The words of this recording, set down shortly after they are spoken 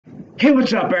Hey,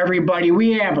 what's up, everybody?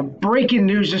 We have breaking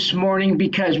news this morning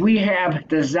because we have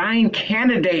design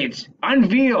candidates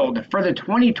unveiled for the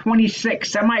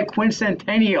 2026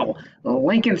 semi-quincentennial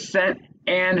Lincoln Cent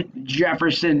and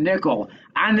Jefferson nickel.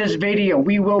 On this video,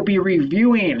 we will be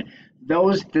reviewing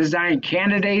those design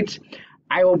candidates.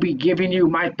 I will be giving you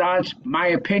my thoughts, my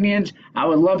opinions. I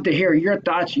would love to hear your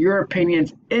thoughts, your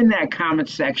opinions in that comment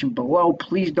section below.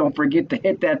 Please don't forget to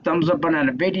hit that thumbs up button on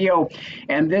the video.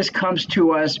 And this comes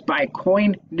to us by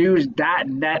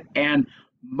coinnews.net and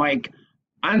Mike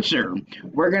Unser.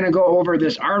 We're going to go over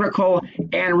this article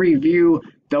and review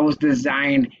those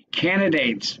design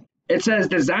candidates. It says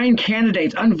design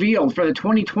candidates unveiled for the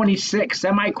 2026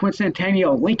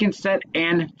 semi-quincentennial Lincoln Cent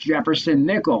and Jefferson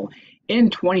nickel.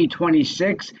 In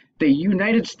 2026, the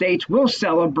United States will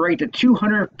celebrate the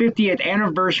 250th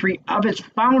anniversary of its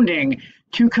founding.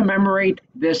 To commemorate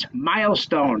this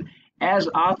milestone, as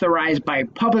authorized by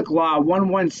Public Law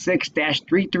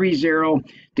 116-330,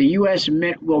 the U.S.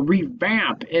 Mint will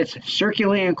revamp its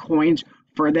circulating coins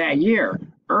for that year.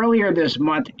 Earlier this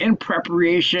month, in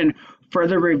preparation for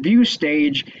the review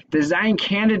stage, design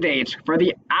candidates for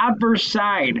the obverse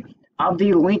side of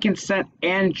the Lincoln Cent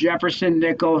and Jefferson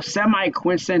nickel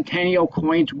semi-quincentennial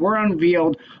coins were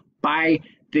unveiled by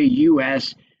the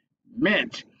U.S.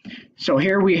 Mint. So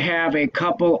here we have a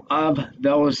couple of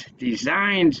those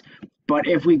designs, but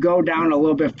if we go down a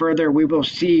little bit further, we will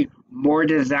see more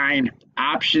design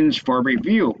options for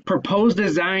review. Proposed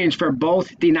designs for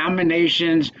both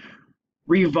denominations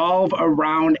revolve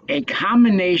around a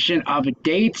combination of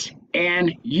dates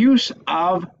and use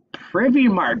of privy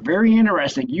mark. Very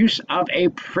interesting, use of a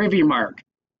privy mark.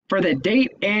 For the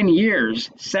date and years,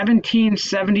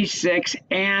 1776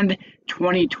 and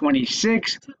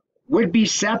 2026 would be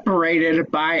separated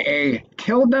by a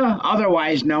tilde,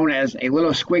 otherwise known as a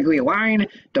little squiggly line.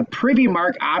 The privy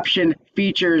mark option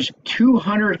features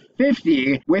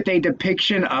 250 with a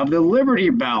depiction of the Liberty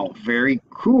Bell. Very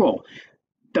cool.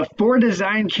 The four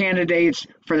design candidates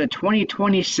for the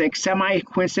 2026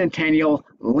 semi-quincentennial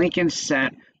Lincoln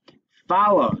Cent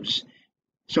follows.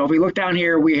 So if we look down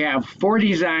here, we have four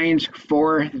designs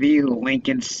for the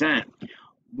Lincoln Cent.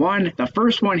 The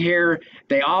first one here,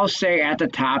 they all say at the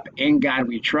top, "In God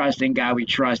we trust, in God we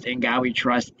trust, in God we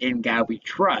trust, in God we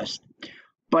trust."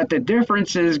 But the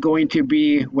difference is going to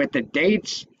be with the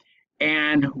dates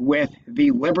and with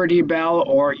the Liberty Bell,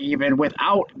 or even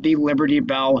without the Liberty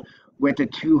Bell with the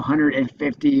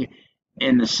 250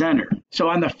 in the center. So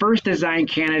on the first design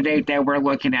candidate that we're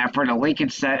looking at for the Lincoln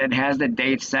Cent, it has the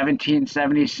date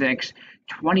 1776,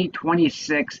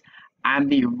 2026 on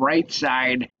the right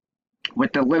side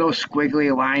with the little squiggly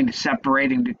line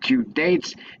separating the two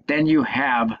dates. Then you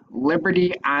have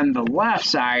Liberty on the left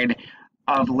side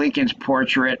of Lincoln's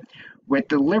portrait with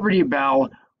the Liberty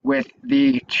Bell with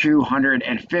the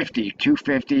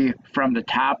 250 from the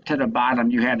top to the bottom.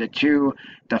 You have the 2,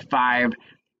 the 5,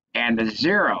 and the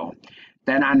 0.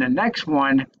 Then on the next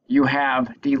one, you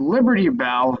have the Liberty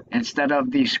Bell instead of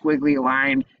the squiggly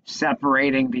line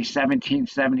separating the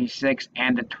 1776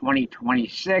 and the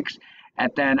 2026.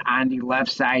 And then on the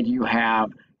left side, you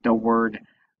have the word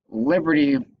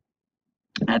Liberty.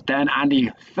 And then on the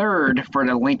third for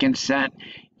the Lincoln Cent,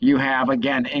 you have,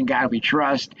 again, "In God we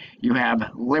trust." You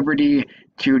have Liberty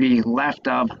to the left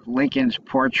of Lincoln's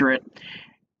portrait.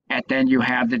 And then you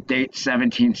have the date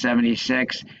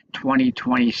 1776,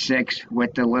 2026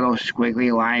 with the little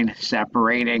squiggly line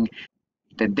separating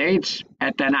the dates.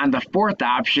 And then on the fourth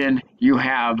option, you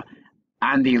have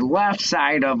on the left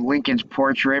side of Lincoln's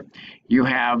portrait, you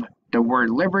have the word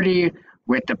Liberty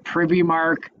with the privy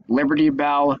mark, Liberty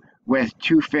Bell with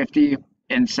 250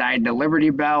 inside the Liberty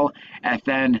Bell, and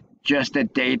then just the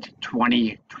date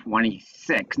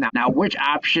 2026. Now which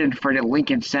option for the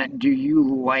Lincoln Cent do you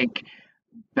like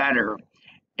better?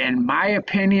 In my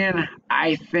opinion,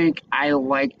 I think I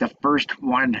like the first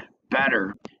one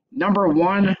better. Number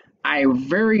one, I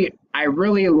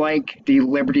really like the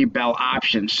Liberty Bell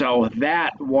option. So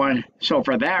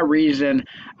for that reason,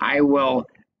 I will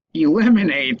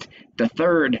eliminate the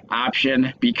third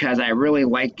option because I really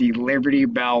like the Liberty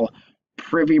Bell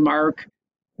privy mark.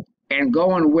 And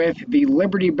going with the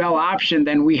Liberty Bell option,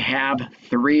 then we have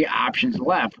three options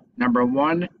left. Number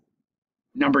 1,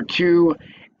 number 2,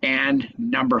 and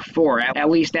number 4. At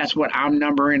least that's what I'm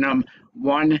numbering them: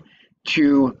 1,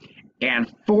 2, and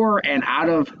 4. And out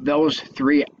of those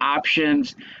three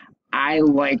options, I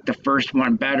like the first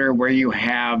one better, where you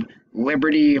have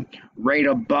Liberty right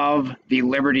above the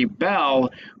Liberty Bell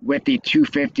with the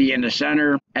 250 in the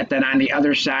center. And then on the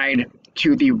other side,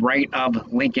 to the right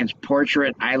of Lincoln's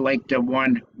portrait, I like the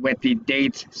one with the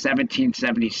dates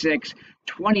 1776,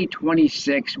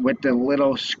 2026 with the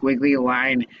little squiggly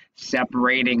line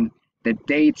separating the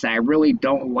dates. I really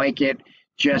don't like it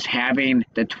just having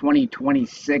the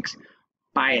 2026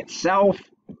 by itself,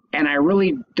 and I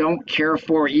really don't care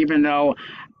for, even though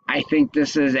I think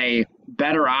this is a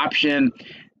better option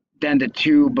than the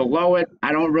two below it.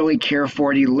 I don't really care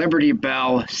for the Liberty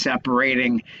Bell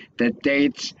separating the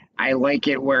dates. I like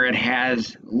it where it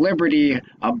has Liberty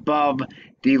above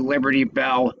the Liberty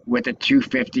Bell with the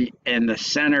 250 in the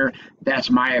center.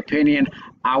 That's my opinion.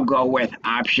 I'll go with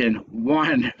option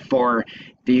 1 for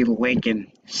the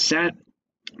Lincoln Cent.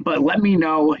 But let me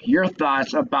know your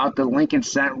thoughts about the Lincoln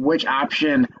Cent. Which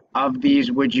option of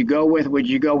these would you go with? Would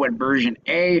you go with version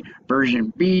A,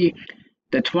 version B,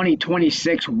 the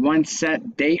 2026 1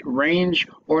 cent date range,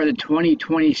 or the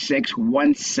 2026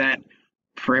 1 cent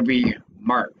privy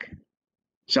mark?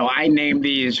 So I named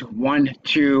these 1,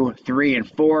 2, 3, and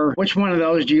 4. Which one of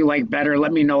those do you like better?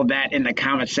 Let me know that in the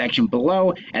comment section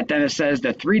below. And then it says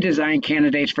the 3 design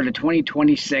candidates for the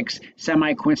 2026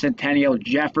 semi-quincentennial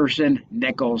Jefferson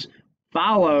Nichols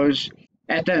follows.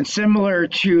 And then similar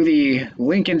to the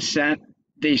Lincoln Cent,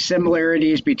 the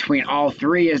similarities between all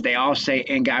three is they all say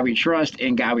 "In God We Trust,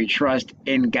 in God We Trust,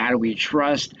 in God We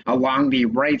Trust" along the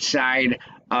right side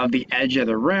of the edge of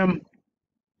the rim.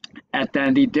 And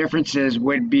then the differences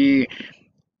would be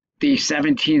the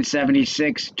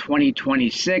 1776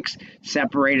 2026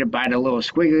 separated by the little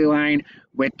squiggly line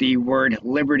with the word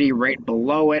Liberty right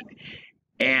below it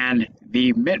and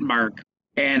the mint mark.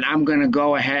 And I'm going to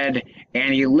go ahead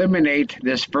and eliminate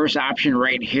this first option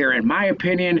right here, in my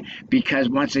opinion, because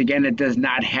once again, it does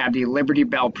not have the Liberty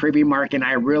Bell privy mark, and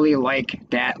I really like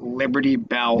that Liberty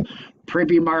Bell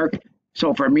privy mark.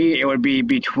 So for me, it would be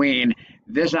between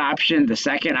this option, the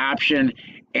second option,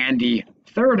 and the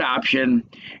third option.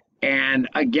 And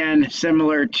again,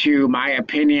 similar to my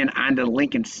opinion on the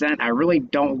Lincoln Cent, I really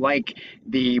don't like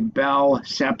the bell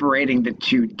separating the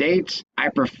two dates. I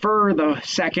prefer the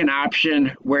second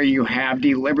option where you have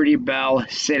the Liberty Bell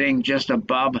sitting just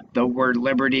above the word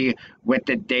Liberty with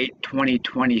the date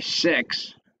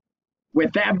 2026.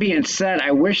 With that being said,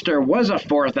 I wish there was a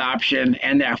fourth option,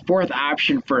 and that fourth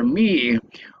option for me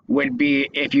would be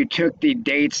if you took the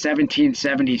date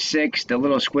 1776, the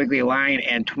little squiggly line,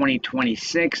 and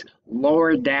 2026,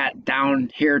 lowered that down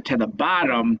here to the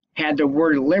bottom, had the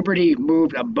word Liberty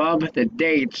moved above the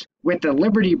dates with the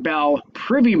Liberty Bell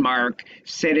privy mark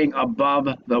sitting above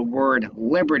the word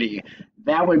Liberty.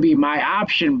 That would be my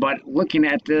option, but looking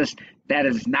at this, that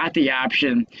is not the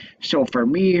option. So for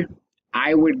me,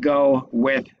 I would go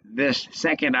with this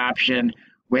second option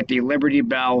with the Liberty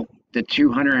Bell, the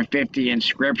 250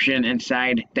 inscription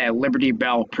inside that Liberty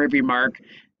Bell privy mark,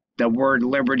 the word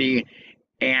Liberty,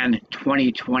 and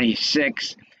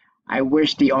 2026. I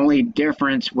wish the only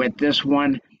difference with this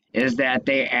one is that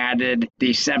they added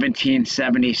the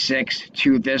 1776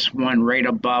 to this one right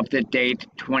above the date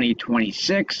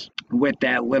 2026 with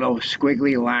that little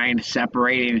squiggly line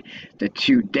separating the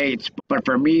two dates. But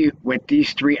for me, with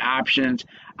these three options,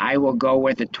 I will go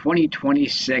with the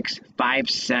 2026 5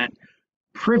 cent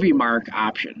privy mark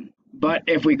option. But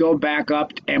if we go back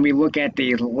up and we look at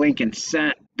the Lincoln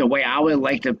Cent, the way I would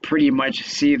like to pretty much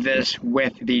see this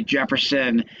with the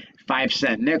Jefferson 5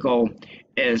 cent nickel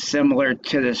is similar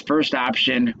to this first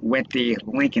option with the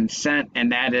Lincoln Cent,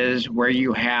 and that is where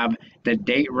you have the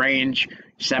date range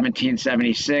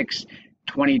 1776,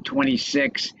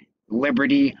 2026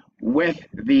 Liberty with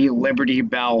the Liberty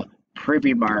Bell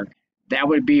privy mark. That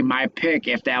would be my pick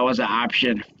if that was an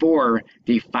option for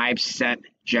the 5 cent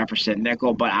Jefferson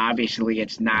nickel, but obviously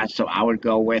it's not, so I would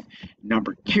go with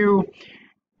number 2.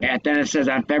 And then it says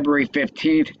on February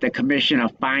 15th, the Commission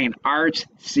of Fine Arts,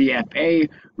 CFA,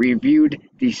 reviewed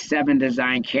the 7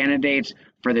 design candidates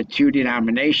for the 2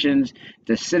 denominations.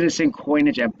 The Citizen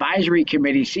Coinage Advisory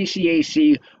Committee,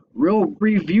 CCAC, will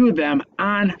review them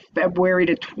on February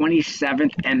the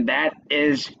 27th, and that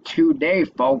is today,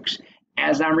 folks.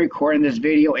 As I'm recording this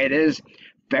video, it is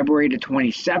February the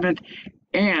 27th,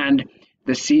 and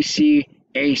the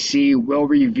CCAC will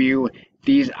review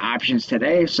these options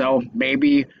today. So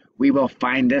maybe we will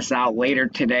find this out later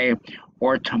today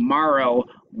or tomorrow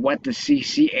what the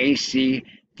CCAC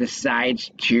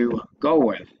decides to go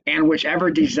with. And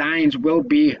whichever designs will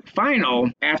be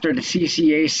final after the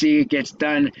CCAC gets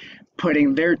done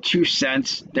putting their 2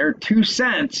 cents,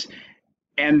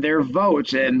 and their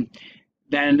votes in,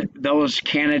 then those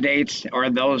candidates or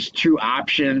those 2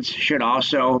 options should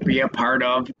also be a part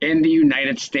of in the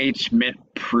United States Mint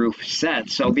proof set.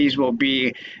 So these will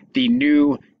be the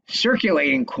new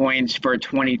circulating coins for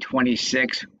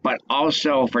 2026, but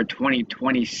also for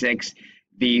 2026,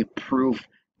 the proof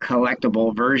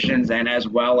collectible versions and as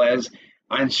well as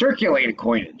uncirculated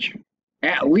coinage.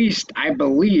 At least I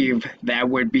believe that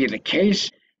would be the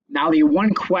case. Now, the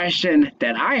one question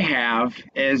that I have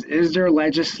is there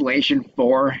legislation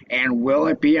for and will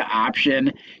it be an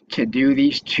option to do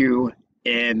these two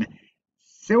in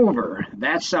silver?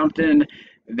 That's something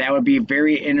that would be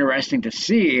very interesting to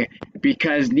see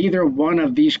because neither one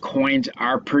of these coins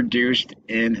are produced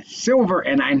in silver.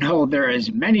 And I know there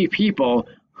is many people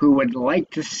who would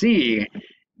like to see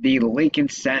the Lincoln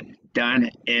cent done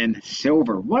in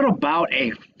silver. What about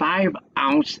a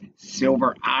 5-ounce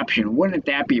silver option? Wouldn't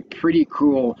that be pretty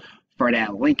cool for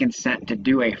that Lincoln cent to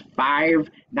do a 5,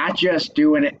 not just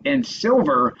doing it in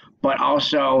silver, but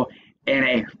also in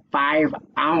a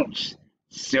 5-ounce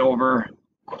silver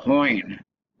coin?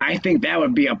 I think that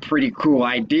would be a pretty cool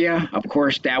idea. Of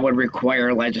course, that would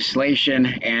require legislation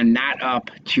and not up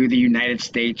to the United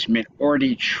States Mint or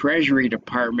the Treasury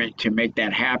Department to make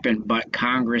that happen, but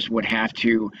Congress would have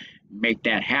to make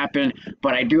that happen.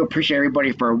 But I do appreciate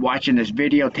everybody for watching this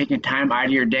video, taking time out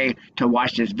of your day to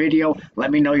watch this video.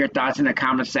 Let me know your thoughts in the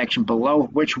comment section below.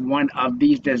 Which one of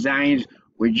these designs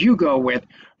would you go with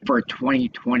for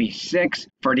 2026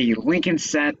 for the Lincoln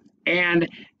cent and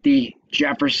the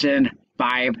Jefferson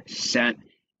 5-cent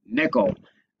nickel?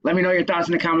 Let me know your thoughts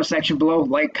in the comment section below.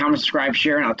 Like, comment, subscribe,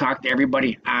 share, and I'll talk to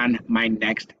everybody on my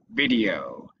next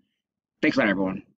video. Thanks a lot, everyone.